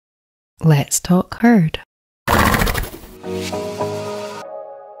Let's talk herd.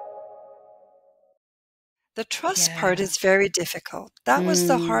 The trust part is very difficult. That was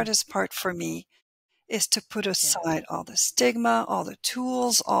the hardest part for me, is to put aside all the stigma, all the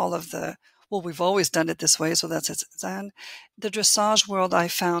tools, all of the, well, we've always done it this way, so that's it. And the dressage world I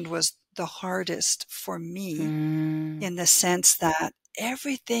found was the hardest for me in the sense that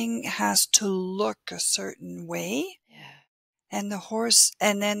everything has to look a certain way. And the horse,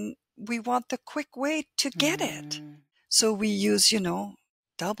 and then we want the quick way to get it. So we use,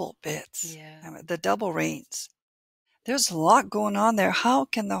 double bits, the double reins. There's a lot going on there. How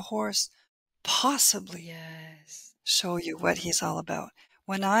can the horse possibly show you what he's all about?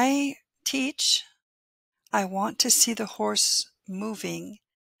 When I teach, I want to see the horse moving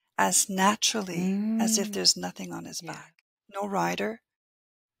as naturally as if there's nothing on his back. No rider,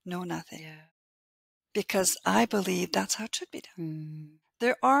 no nothing. Because I believe that's how it should be done.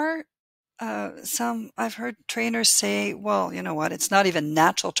 There are I've heard trainers say, well, you know what, it's not even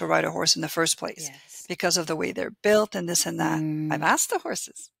natural to ride a horse in the first place because of the way they're built and this and that. I've asked the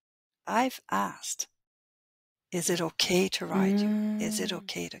horses. Is it okay to ride you? Is it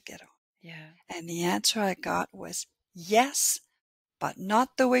okay to get on? And the answer I got was yes, but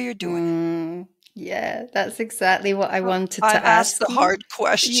not the way you're doing it. Yeah, that's exactly what I wanted to I've asked the you. hard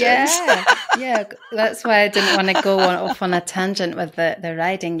questions. Yeah, that's why I didn't want to go off on a tangent with the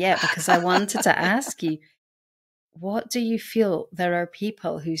riding yet, because I wanted to ask you, what do you feel? There are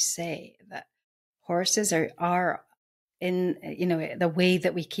people who say that horses are in, the way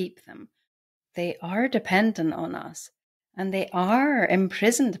that we keep them, they are dependent on us and they are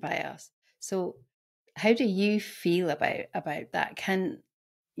imprisoned by us. So how do you feel about that?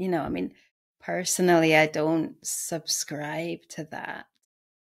 Personally, I don't subscribe to that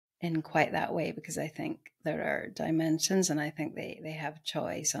in quite that way, because I think there are dimensions and I think they have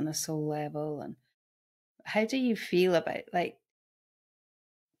choice on a soul level. And how do you feel about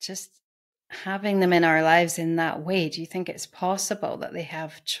just having them in our lives in that way? Do you think it's possible that they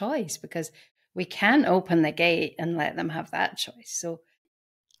have choice? Because we can open the gate and let them have that choice. So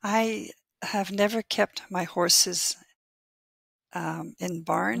I have never kept my horses in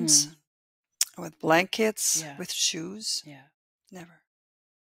barns with blankets, with shoes. Never.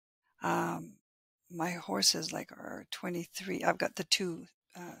 My horses are 23. I've got the two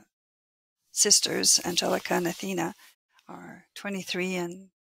sisters, Angelica and Athena, are 23 and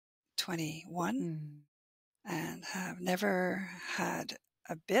 21, and have never had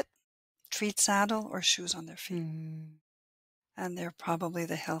a bit, treat saddle, or shoes on their feet. And they're probably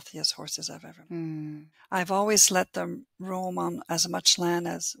the healthiest horses I've ever met. I've always let them roam on as much land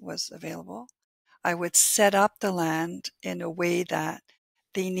as was available. I would set up the land in a way that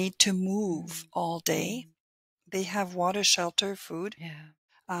they need to move all day. They have water, shelter, food.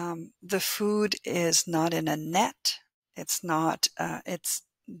 The food is not in a net. It's not, it's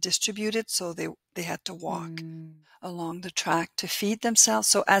distributed, so they had to walk along the track to feed themselves.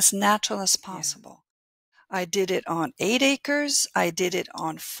 So as natural as possible. I did it on 8 acres. I did it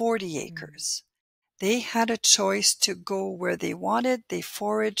on 40 acres. They had a choice to go where they wanted. They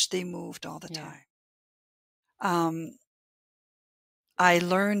foraged, they moved all the time. I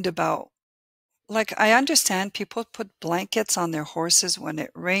learned about, I understand people put blankets on their horses when it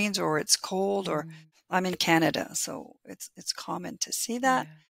rains or it's cold, or I'm in Canada, so it's common to see that.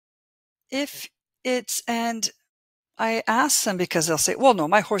 And I ask them, because they'll say, well, no,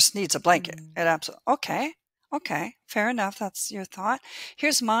 my horse needs a blanket. And absolutely, okay, fair enough. That's your thought.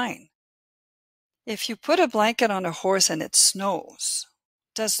 Here's mine. If you put a blanket on a horse and it snows,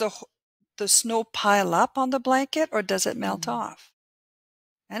 does the snow pile up on the blanket, or does it melt off?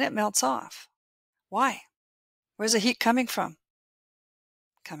 And it melts off. Why? Where's the heat coming from?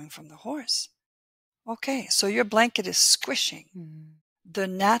 Coming from the horse. Okay, so your blanket is squishing the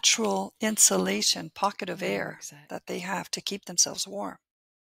natural insulation pocket of air that they have to keep themselves warm.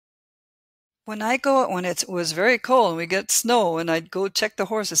 When it was very cold and we get snow, and I'd go check the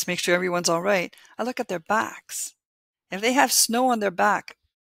horses, make sure everyone's all right, I look at their backs. If they have snow on their back,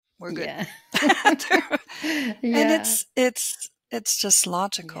 we're good. And it's just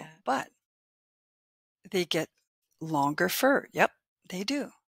logical. But they get longer fur. Yep, they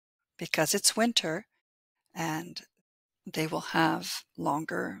do. Because it's winter, and they will have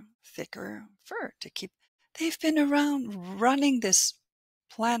longer, thicker fur to keep. They've been around running this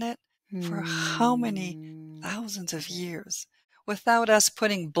planet for how many thousands of years without us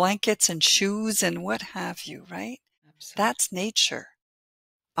putting blankets and shoes and what have you, right? Absolutely. That's nature.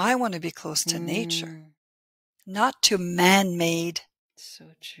 I want to be close to nature, not to man-made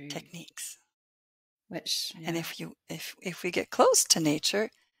techniques. And if we get close to nature,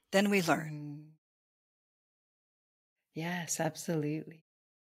 then we learn. Mm. Yes, absolutely.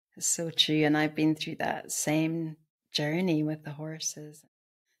 It's so true. And I've been through that same journey with the horses.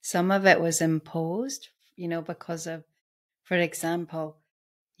 Some of it was imposed, because of, for example,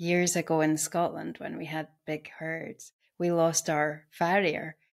 years ago in Scotland when we had big herds, we lost our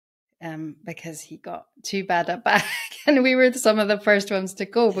farrier because he got too bad at back. And we were some of the first ones to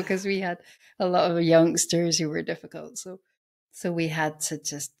go Yeah. because we had a lot of youngsters who were difficult. So we had to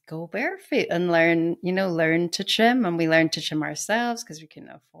just go barefoot and learn to trim. And we learned to trim ourselves because we couldn't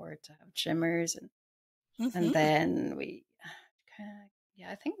afford to have trimmers. And Mm-hmm. then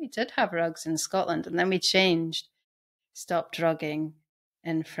I think we did have rugs in Scotland. And then we stopped rugging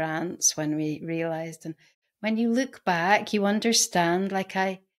in France when we realized. And when you look back, you understand,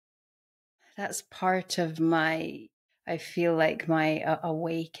 that's part of I feel like my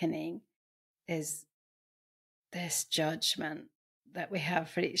awakening is this judgment that we have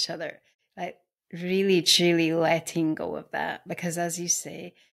for each other. Like really, truly letting go of that. Because as you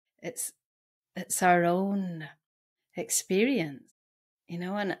say, it's our own experience,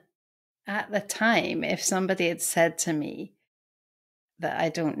 and at the time, if somebody had said to me that I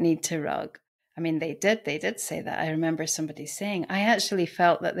don't need to rug, I mean, they did say that. I remember somebody saying, I actually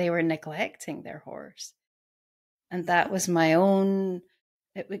felt that they were neglecting their horse. And Mm-hmm. that was my own,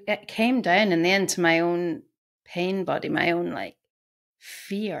 it came down in the end to my own pain body, my own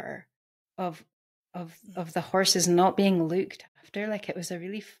fear of, of the horses not being looked after. Like it was a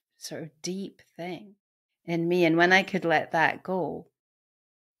really sort of deep thing in me. And when I could let that go,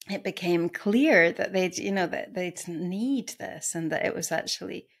 it became clear that they'd need this and that it was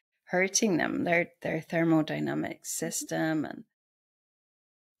actually hurting them, their thermodynamic Mm-hmm. system. And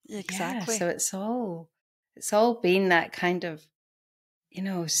yeah, Exactly. so it's all been that kind of,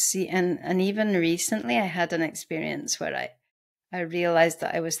 see, and even recently I had an experience where I realized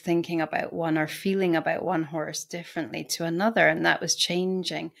that I was thinking about one or feeling about one horse differently to another, and that was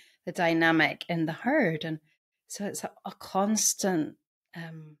changing the dynamic in the herd. And so it's a constant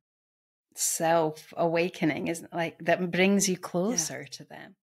self awakening, isn't it? Like that brings you Yeah. closer to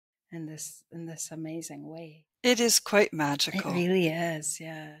them in this amazing way. It is quite It magical. really is,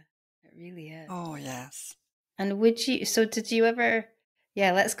 yeah. It really is. Oh, yes. And did you ever,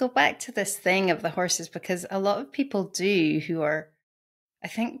 yeah, let's go back to this thing of the horses, because a lot of people I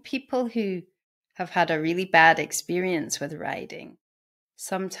think people who have had a really bad experience with riding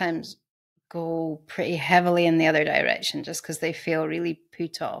sometimes go pretty heavily in the other direction just because they feel really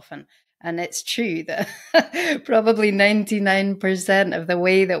put off. And it's true that probably 99% of the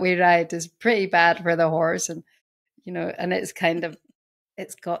way that we ride is pretty bad for the horse. And, and it's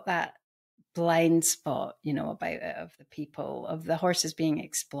got that blind spot, about it of the people, of the horses being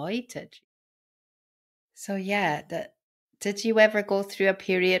exploited. So yeah, did you ever go through a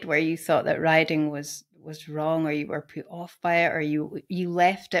period where you thought that riding was wrong, or you were put off by it, or you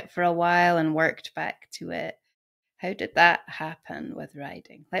left it for a while and worked back to it? How did that happen with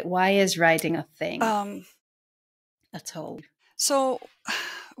riding? Like, why is riding a thing Um, at all? so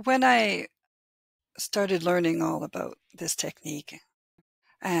when I started learning all about this technique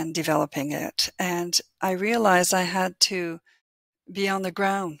and developing it, and I realized I had to be on the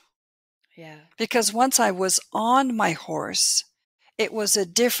ground Yeah, because once I was on my horse, it was a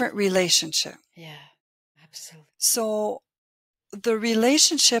different relationship. yeah, absolutely. So the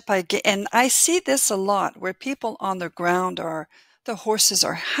relationship I get, and I see this a lot where people on the ground the horses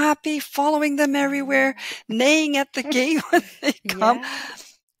are happy, following them everywhere, Mm. neighing at the gate when they come. Yeah,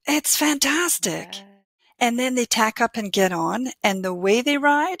 It's fantastic. yeah, And then they tack up and get on, and the way they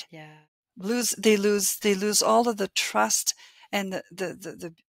ride, yeah. they lose all of the trust and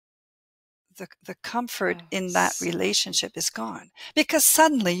the comfort Oh, in that so true. relationship is gone because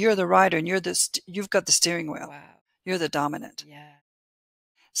suddenly you're the rider and you've got the steering wheel. Wow. You're the dominant. Yeah.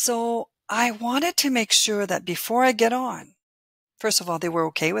 So I wanted to make sure that before I get on, first of all, they were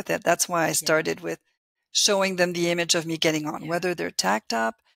okay with it. That's why I Yeah. started with showing them the image of me getting on, Yeah. whether they're tacked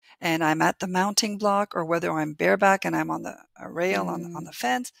up and I'm at the mounting block or whether I'm bareback and I'm on a rail on the Mm.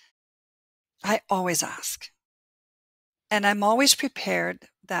 fence. I always ask. And I'm always prepared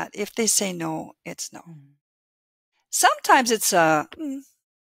that if they say no, it's no. Mm. Sometimes it's as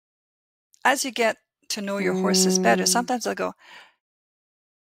you get to know your horses better, Mm. sometimes they'll go,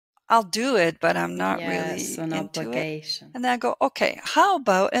 I'll do it, but I'm not Yes, really an into it. obligation. And then I go, okay, how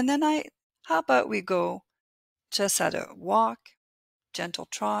about we go just at a walk, gentle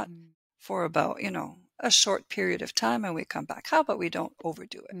trot Mm. for about, a short period of time and we come back. How about we don't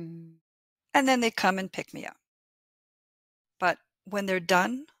overdo it? Mm. And then they come and pick me up. But when they're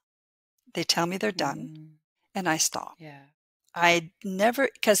done, they tell me they're done Mm. and I stop. Yeah. I never,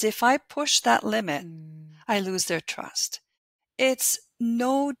 because if I push that limit, I lose their trust. It's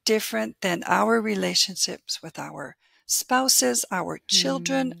no different than our relationships with our spouses, our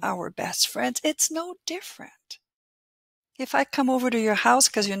children, our best friends. It's no different. If I come over to your house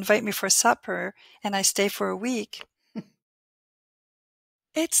because you invite me for supper and I stay for a week,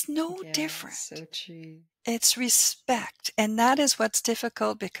 it's no Yeah, different. so true. It's respect. And that is what's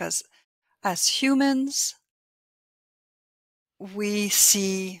difficult because as humans, we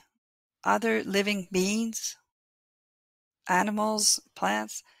see other living beings, animals,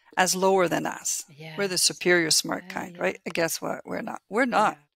 plants, as lower than us. We're the Yes. superior smart Yeah, kind, yeah. right? And guess what? We're not. We're Yeah.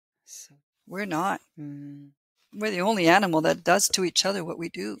 not. So, We're not. We're the only animal that does to each other what we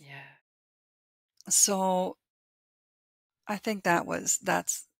do. yeah. So I think that's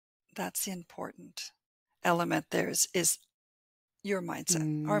the important element there is your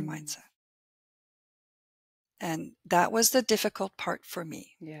mindset, our mindset. And that was the difficult part for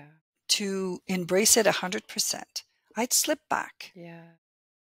me. Yeah. To embrace it 100%. I'd slip back Yeah.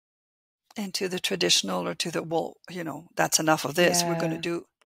 into the traditional or to the, well, that's enough of this. We're going to Yeah. do.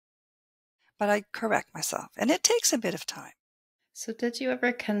 But I correct myself. And it takes a bit of time. So did you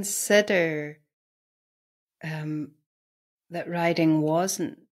ever consider that writing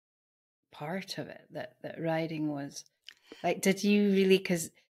wasn't part of it? That writing was like, did you really? Because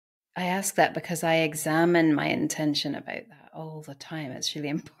I ask that because I examine my intention about that all the time. It's really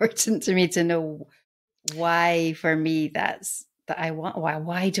important to me to know why, for me, that I want.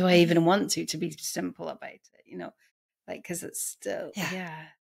 Why do I even want to be simple about it? Like, because it's still, Yeah. yeah.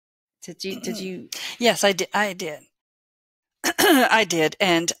 Did you? Yes, I did. I did. I did.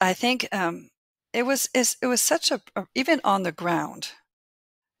 And I think it was such even on the ground,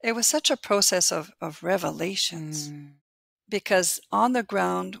 it was such a process of revelations because on the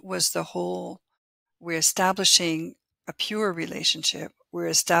ground was the whole, we're establishing a pure relationship. We're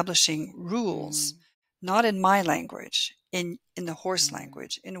establishing rules, not in my language, in the horse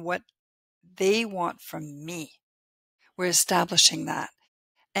language, in what they want from me. We're establishing that.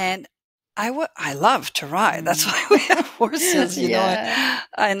 And I love to ride. That's why we have horses, Yeah.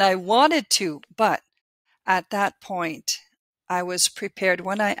 and I wanted to. But at that point, I was prepared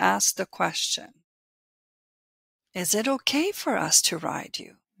when I asked the question, is it okay for us to ride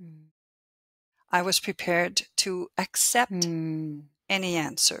you? I was prepared to accept any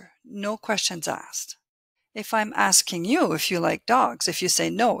answer, no questions asked. If I'm asking you if you like dogs, if you say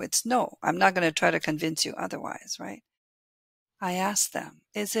no, it's no. I'm not going to try to convince you otherwise, right? I asked them,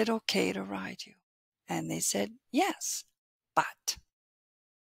 is it okay to ride you? And they said, yes, but.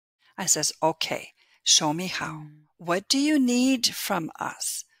 I says, okay, show me how. What do you need from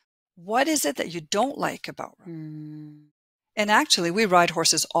us? What is it that you don't like about them? And actually, we ride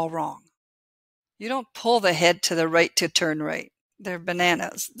horses all wrong. You don't pull the head to the right to turn right. They're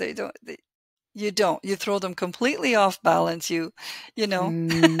bananas. You don't. You throw them completely off balance. You know.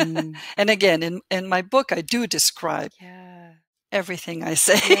 And again, in my book, I do describe everything I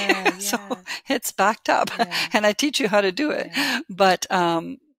say. So it's backed up. And I teach you how to do it. But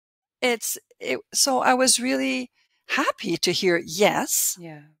so I was really happy to hear yes.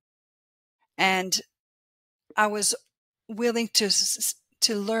 And I was willing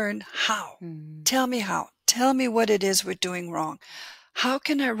to learn how. Tell me how. Tell me what it is we're doing wrong. How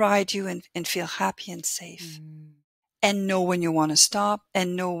can I ride you and feel happy and safe? And know when you want to stop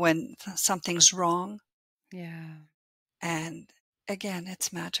and know when something's wrong. Yeah. And again,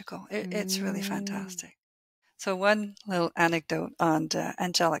 it's magical. It's really fantastic. So one little anecdote on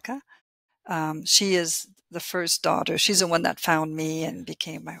Angelica. She is the first daughter. She's the one that found me and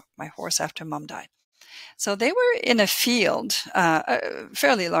became my horse after mom died. So they were in a field, a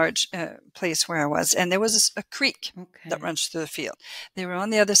fairly large place where I was, and there was a creek that runs through the field. They were on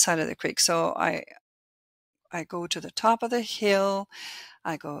the other side of the creek. So I go to the top of the hill.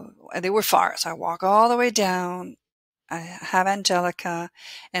 They were far. So I walk all the way down. I have Angelica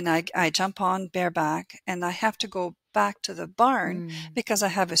and I jump on bareback and I have to go back to the barn because I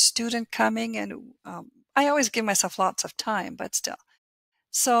have a student coming and I always give myself lots of time, but still.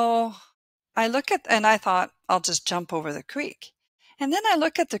 So I look at, and I thought I'll just jump over the creek. And then I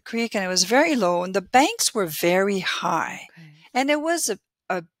look at the creek and it was very low and the banks were very high and it was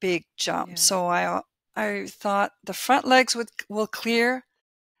a big jump. So I thought the front legs will clear.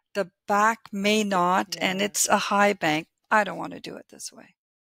 The back may not, and it's a high bank. I don't want to do it this way.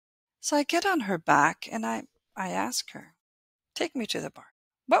 So I get on her back and I ask her, take me to the barn.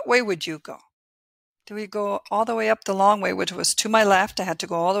 What way would you go? Do we go all the way up the long way, which was to my left? I had to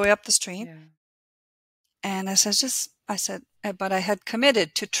go all the way up the stream. And I said, but I had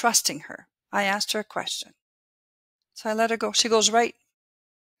committed to trusting her. I asked her a question. So I let her go. She goes right.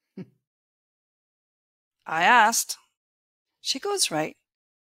 I asked. She goes right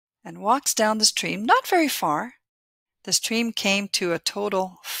and walks down the stream, not very far. The stream came to a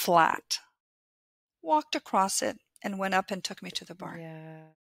total flat. Walked across it and went up and took me to the barn. Yeah.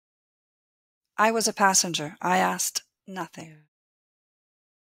 I was a passenger. I asked nothing. Yeah.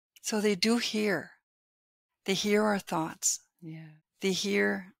 So they do hear. They hear our thoughts. Yeah. They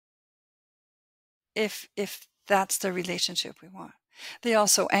hear if that's the relationship we want. They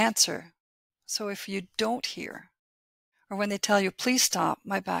also answer. So if you don't hear, or when they tell you, please stop,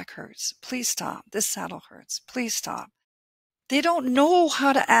 my back hurts, please stop, this saddle hurts, please stop, they don't know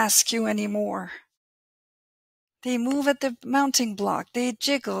how to ask you anymore. They move at the mounting block, they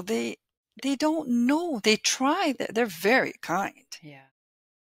jiggle, they don't know. They try. They're very kind. Yeah.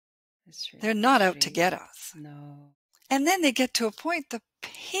 That's really They're not out to sweet. get us. No. And then they get to a point, the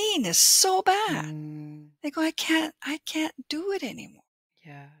pain is so bad. They go, I can't do it anymore.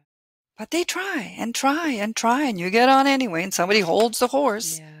 Yeah. But they try and try and try, and you get on anyway, and somebody holds the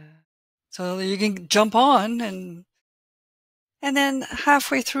horse. Yeah. So you can jump on, and then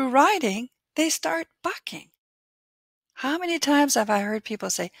halfway through riding, they start bucking. How many times have I heard people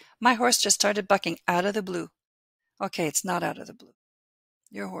say, my horse just started bucking out of the blue? Okay, it's not out of the blue.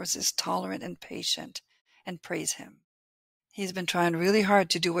 Your horse is tolerant and patient, and praise him. He's been trying really hard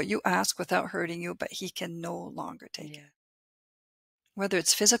to do what you ask without hurting you, but he can no longer take it. Whether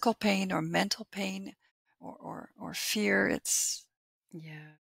it's physical pain or mental pain or fear,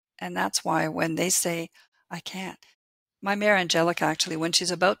 and that's why when they say, I can't. My mare Angelica, actually, when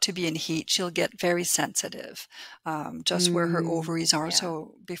she's about to be in heat, she'll get very sensitive, just where her ovaries are,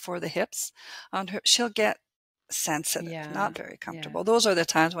 so before the hips, she'll get sensitive, not very comfortable. Those are the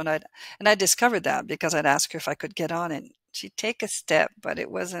times when I discovered that because I'd ask her if I could get on, and she'd take a step, but it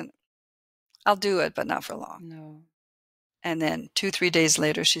wasn't, I'll do it, but not for long. No. And then 2-3 days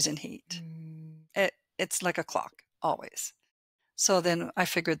later, she's in heat. It's like a clock, always. So then I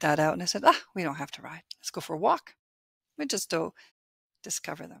figured that out, and I said, we don't have to ride. Let's go for a walk. We just go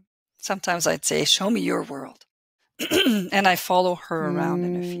discover them. Sometimes I'd say, show me your world. And I follow her around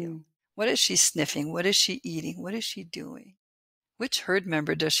in a field. What is she sniffing? What is she eating? What is she doing? Which herd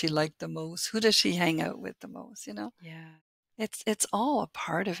member does she like the most? Who does she hang out with the most? It's all a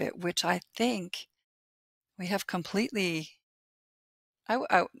part of it, which I think we have completely,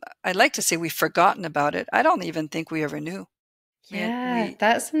 I'd like to say we've forgotten about it. I don't even think we ever knew. Yeah,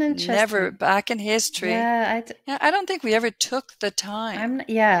 that's an interesting. Never, back in history. Yeah, I don't think we ever took the time.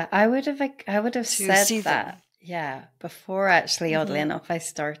 I would have said see that. them. Yeah, before actually, oddly enough, I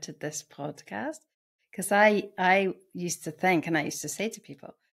started this podcast, because I used to think, and I used to say to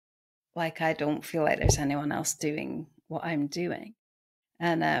people, like, I don't feel like there's anyone else doing what I'm doing,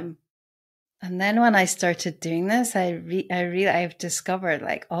 and then when I started doing this, I've discovered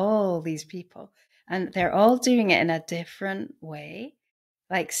like all these people, and they're all doing it in a different way,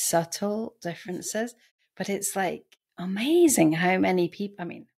 like subtle differences. But it's like amazing how many people, I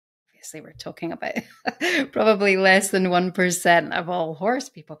mean, obviously we're talking about probably less than 1% of all horse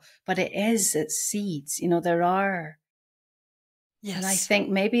people, but it's seeds, there are. Yes. And I think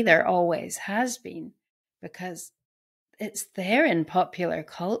maybe there always has been, because it's there in popular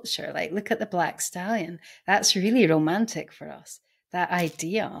culture. Like, look at the Black Stallion. That's really romantic for us. That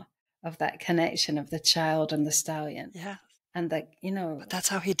idea of that connection of the child and the stallion. Yeah. And but that's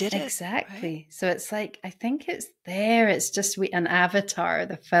how he did it. Exactly. Right? So it's like, I think it's there. It's just an Avatar,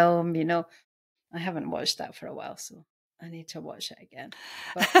 the film, I haven't watched that for a while, so I need to watch it again.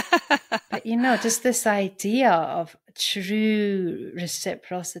 But just this idea of true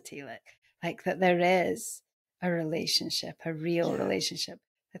reciprocity, like that there is a relationship, a real relationship.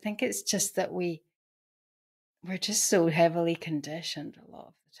 I think it's just that we're just so heavily conditioned a lot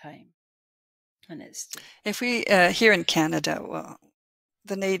of the time. And it's just, if we here in Canada, well,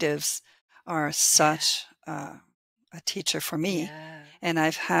 the natives are such a teacher for me, and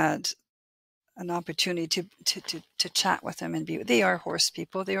I've had an opportunity to chat with them and they are horse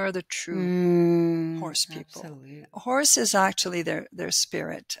people. They are the true horse people. Absolutely. A horse is actually their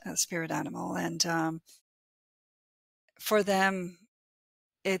spirit, spirit animal, and for them,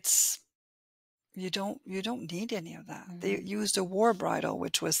 it's you don't need any of that. They used a war bridle,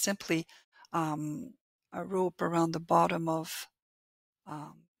 which was simply a rope around the bottom of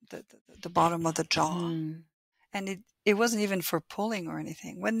the bottom of the jaw, and it wasn't even for pulling or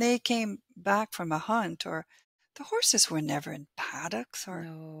anything. When they came back from a hunt, or the horses were never in paddocks,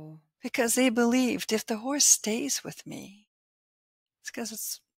 because they believed if the horse stays with me, it's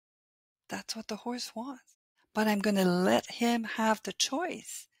because that's what the horse wants. But I'm going to let him have the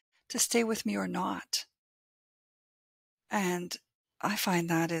choice to stay with me or not. And I find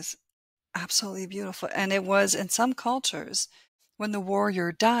that is absolutely beautiful. And it was in some cultures, when the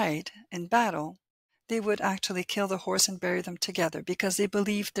warrior died in battle, they would actually kill the horse and bury them together because they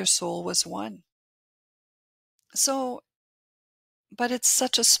believed their soul was one. So, but it's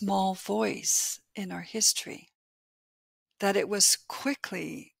such a small voice in our history that it was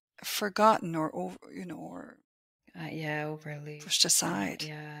quickly forgotten or or Yeah, overlooked. pushed aside.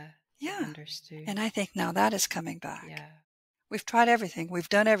 Yeah, Yeah. understood. And I think now that is coming back. Yeah. We've tried everything, we've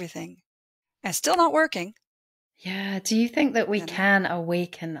done everything, and still not working, Yeah. Do you think that we you know? can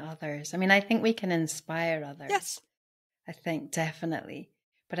awaken others? I mean, I think we can inspire others. Yes. I think definitely.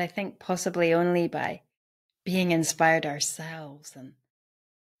 But I think possibly only by being inspired ourselves. And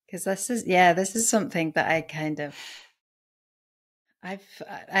because this is something that I kind of,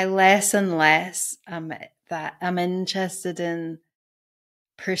 I less and less that I'm interested in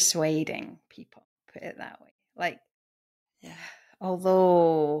persuading people, put it that way. Like, Yeah.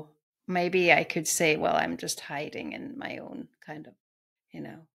 although maybe I could say, well, I'm just hiding in my own kind of, you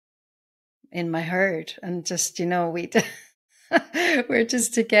know, in my herd and just, we're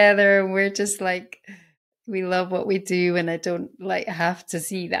just together and we're just like, we love what we do. And I don't like have to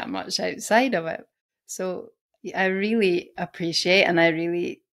see that much outside of it. So I really appreciate and I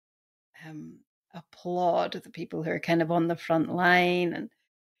really um, applaud the people who are kind of on the front line and,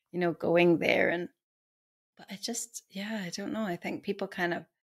 going there. But I just, yeah, I don't know. I think people kind of,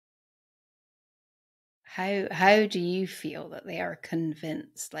 how do you feel that they are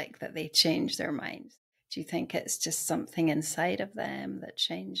convinced, like that they change their minds? Do you think it's just something inside of them that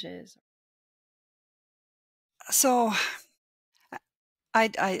changes? So I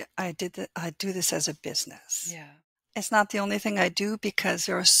do this as a business. Yeah. It's not the only thing I do because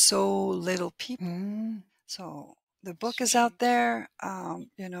there are so little people. Mm, So the it's book is true. out there.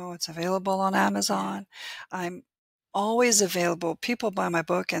 It's available on Yeah. Amazon. I'm always available. People buy my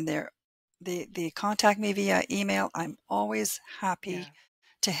book and they contact me via email. I'm always Yeah. happy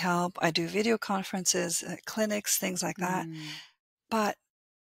to help. I do video conferences, clinics, things like that. Mm, But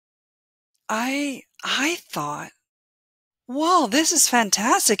I thought, well, this is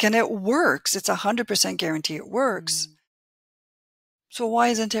fantastic and it works. It's 100% guarantee it works. mm. So why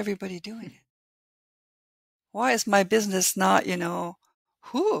isn't everybody doing it? Why is my business not,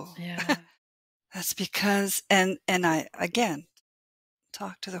 whoo? Yeah. That's because, and I, again,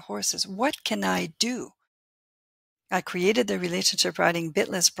 talk to the horses. What can I do? I created the relationship riding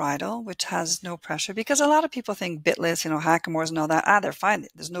bitless bridle, which has no pressure because a lot of people think bitless, hackamores and all that. They're fine.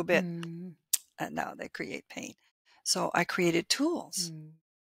 There's no bit. Mm, And now they create pain. So I created tools mm,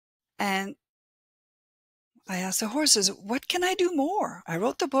 and I asked the horses, what can I do more? I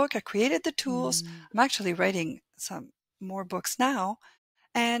wrote the book. I created the tools. mm. I'm actually writing some more books now.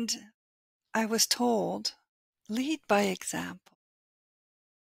 And I was told, lead by example.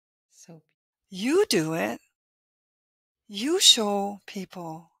 So, You do it. You show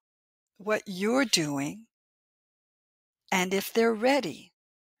people what you're doing. And if they're ready,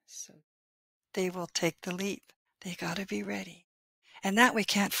 so, they will take the leap. They got to be ready. And that we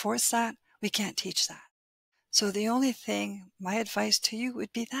can't force that. We can't teach that. So the only thing, my advice to you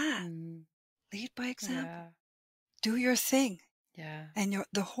would be that. mm, Lead by example. yeah. Do your thing. Yeah. And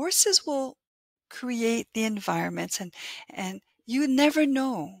the horses will create the environments and you never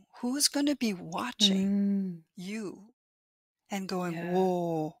know who's going to be watching Mm, you and going, yeah.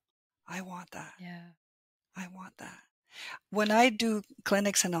 whoa, I want that. Yeah. I want that. When I do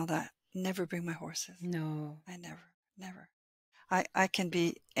clinics and all that, never bring my horses. No. I never. I can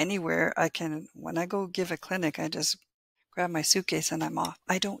be anywhere. When I go give a clinic, I just grab my suitcase and I'm off.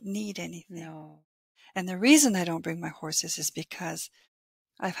 I don't need anything. No. And the reason I don't bring my horses is because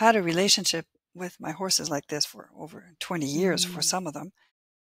I've had a relationship with my horses like this for over 20 years for Mm, some of them.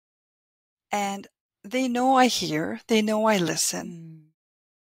 And they know I hear, they know I listen. mm.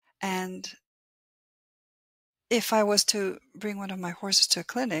 And if I was to bring one of my horses to a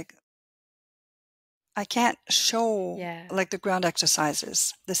clinic, I can't show Yeah. like the ground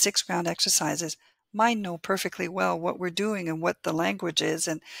exercises, the 6 ground exercises. Mine know perfectly well what we're doing and what the language is.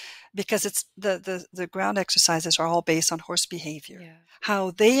 And because it's the ground exercises are all based on horse behavior, Yeah.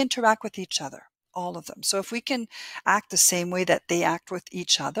 how they interact with each other, all of them. So if we can act the same way that they act with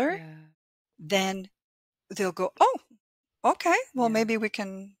each other, Yeah. then they'll go, oh, okay, well, Yeah. maybe we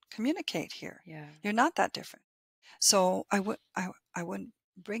can communicate here. Yeah. You're not that different. So I wouldn't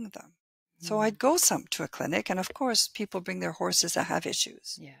bring them. So Mm, I'd go some to a clinic, and of course, people bring their horses that have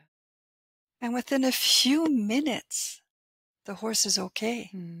issues. yeah. And within a few minutes, the horse is okay.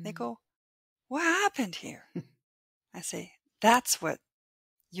 They Mm. go, what happened here? I say, that's what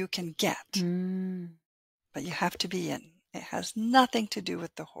you can get, Mm. but you have to be in. It has nothing to do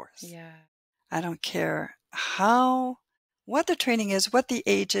with the horse. Yeah. I don't care what the training is, what the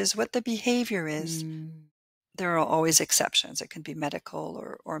age is, what the behavior is. There are always exceptions. It can be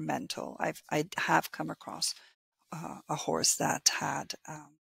medical or mental. I have come across a horse that had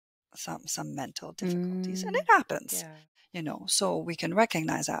some mental difficulties, and it happens, Yeah. so we can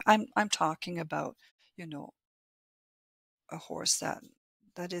recognize that. I'm talking about, a horse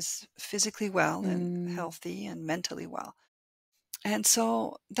that is physically well and healthy and mentally well. And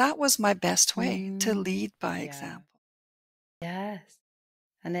so that was my best way to lead by Yeah. example. Yes.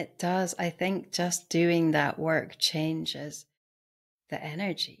 And it does. I think just doing that work changes the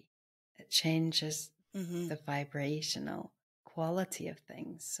energy. It changes Hmm. the vibrational quality of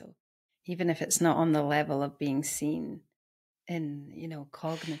things. So even if it's not on the level of being seen in,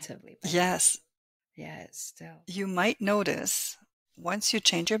 cognitively by Yes, people, yeah, it's still. you might notice once you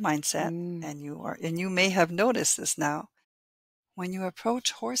change your mindset, Mm, and you may have noticed this now, when you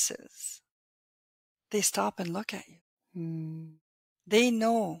approach horses, they stop and look at you. mm, They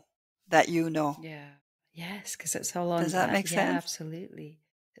know that you know. yeah. Yes, because it's all on Does that that. make Yeah, sense? absolutely.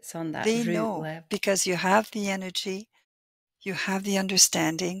 It's on that They root know level. because you have the energy, you have the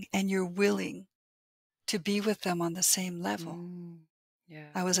understanding, and you're willing to be with them on the same level.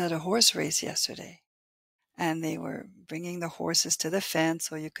 Yeah. I was at a horse race yesterday, and they were bringing the horses to the fence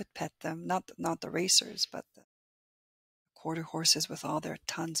so you could pet them. Not the racers, but the quarter horses with all their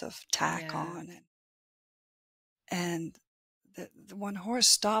tons of tack Yeah. on. And the one horse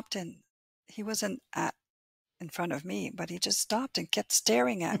stopped, and he wasn't in front of me, but he just stopped and kept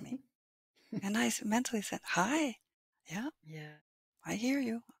staring at me. And I mentally said, "Hi, yeah, Yeah. I hear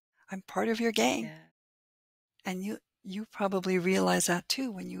you. I'm part of your gang." Yeah. And you probably realize that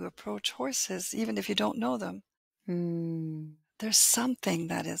too when you approach horses, even if you don't know them. Mm, There's something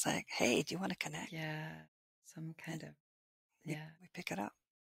that is like, "Hey, do you want to connect?" yeah. Some kind And of, we yeah. we pick it up.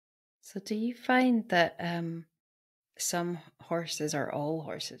 So do you find that some horses or all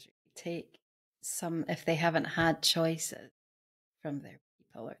horses take some, if they haven't had choices from their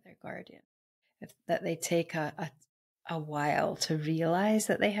people or their guardian, if that they take a while to realize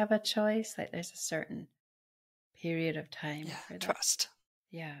that they have a choice, like there's a certain period of time Yeah, for that? trust.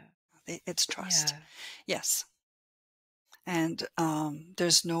 Yeah. It's trust. Yeah. Yes. And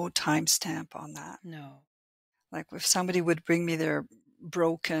there's no timestamp on that. No. Like if somebody would bring me their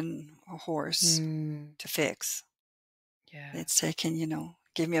broken horse Mm, to fix, yeah. they'd say, "Can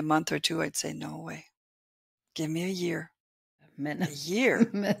give me a month or two?" I'd say, "No way. Give me a year." A Minimum. year. Yeah.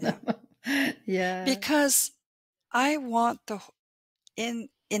 Minimum. Yeah. Because I want in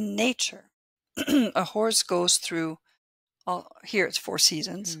nature, a horse goes through here it's 4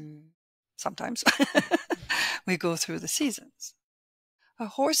 seasons. Mm. Sometimes we go through the seasons. A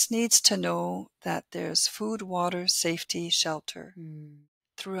horse needs to know that there's food, water, safety, shelter Mm.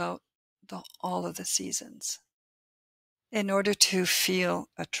 throughout all of the seasons in order to feel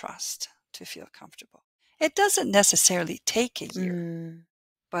a trust, to feel comfortable. It doesn't necessarily take a year, Mm.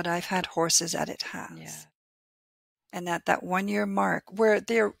 but I've had horses that it Yeah. has. And at that 1 year mark, where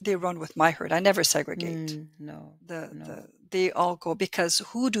they run with my herd, I never segregate. No. No. They all go, because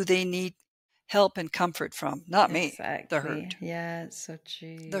who do they need help and comfort from? Not me, the Exactly. herd. Yeah, it's so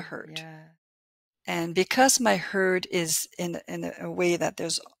The true. herd. Yeah. And because my herd is in a way that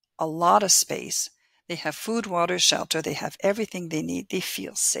there's a lot of space, they have food, water, shelter, they have everything they need, they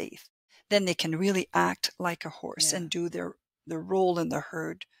feel safe. Then they can really act like a horse Yeah. and do their role in the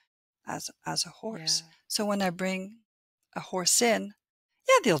herd as a horse. Yeah. So when I bring a horse in,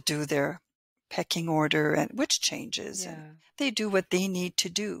 yeah, they'll do their pecking order, and which changes, and Yeah. they do what they need to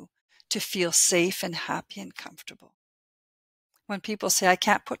do to feel safe and happy and comfortable. When people say, "I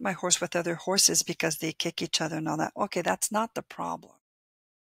can't put my horse with other horses because they kick each other and all that," okay, that's not the problem.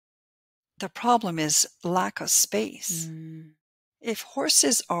 The problem is lack of space. Mm. If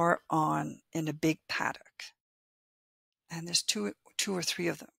horses are on in a big paddock and there's two or three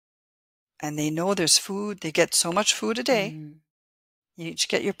of them, and they know there's food, they get so much food a day. Mm. You each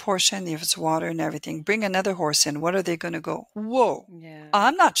get your portion, there's water and everything. Bring another horse in. What are they going to go? "Whoa, Yeah.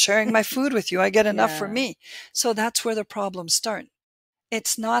 I'm not sharing my food with you. I get enough for Yeah. me." So that's where the problems start.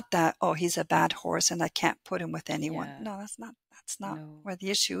 It's not that, "Oh, he's a bad horse and I can't put him with anyone." Yeah. No, that's not No. where the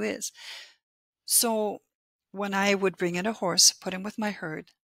issue is. So when I would bring in a horse, put him with my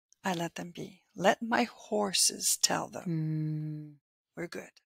herd, I let them be. Let my horses tell them, Mm. "We're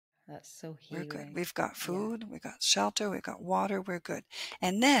good. That's so We're good. healing. We've got Yeah. food, we've got shelter, we've got water, we're good."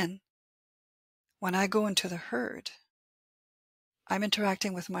 And then when I go into the herd, I'm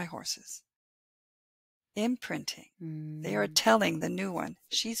interacting with my horses, imprinting. They are Mm. telling the new one,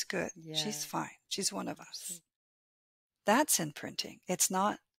 "She's good. She's Yeah. fine. She's one of us." Absolutely. That's imprinting. It's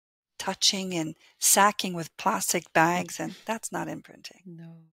not touching and sacking with plastic bags, and that's not imprinting.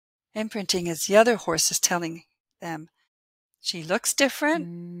 No. Imprinting is the other horses telling them, she looks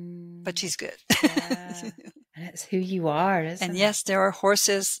different, but she's good. Yeah. And it's who you are, isn't it? And yes, there are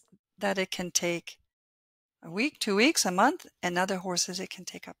horses that it can take a week, 2 weeks, a month, and other horses it can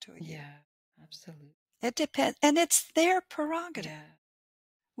take up to a year. Yeah, absolutely. It depends, and it's their prerogative. Yeah.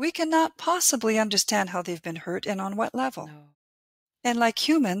 We cannot possibly understand how they've been hurt and on what level. No. And like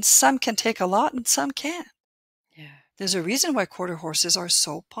humans, some can take a lot and some can't. Yeah. There's a reason why quarter horses are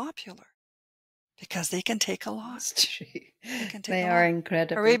so popular, because they can take a lot. That's true. They are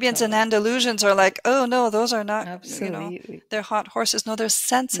incredible. Arabians and Andalusians are like, oh no, those are not, absolutely. They're hot horses. No, they're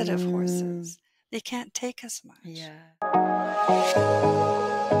sensitive horses. They can't take as much. Yeah.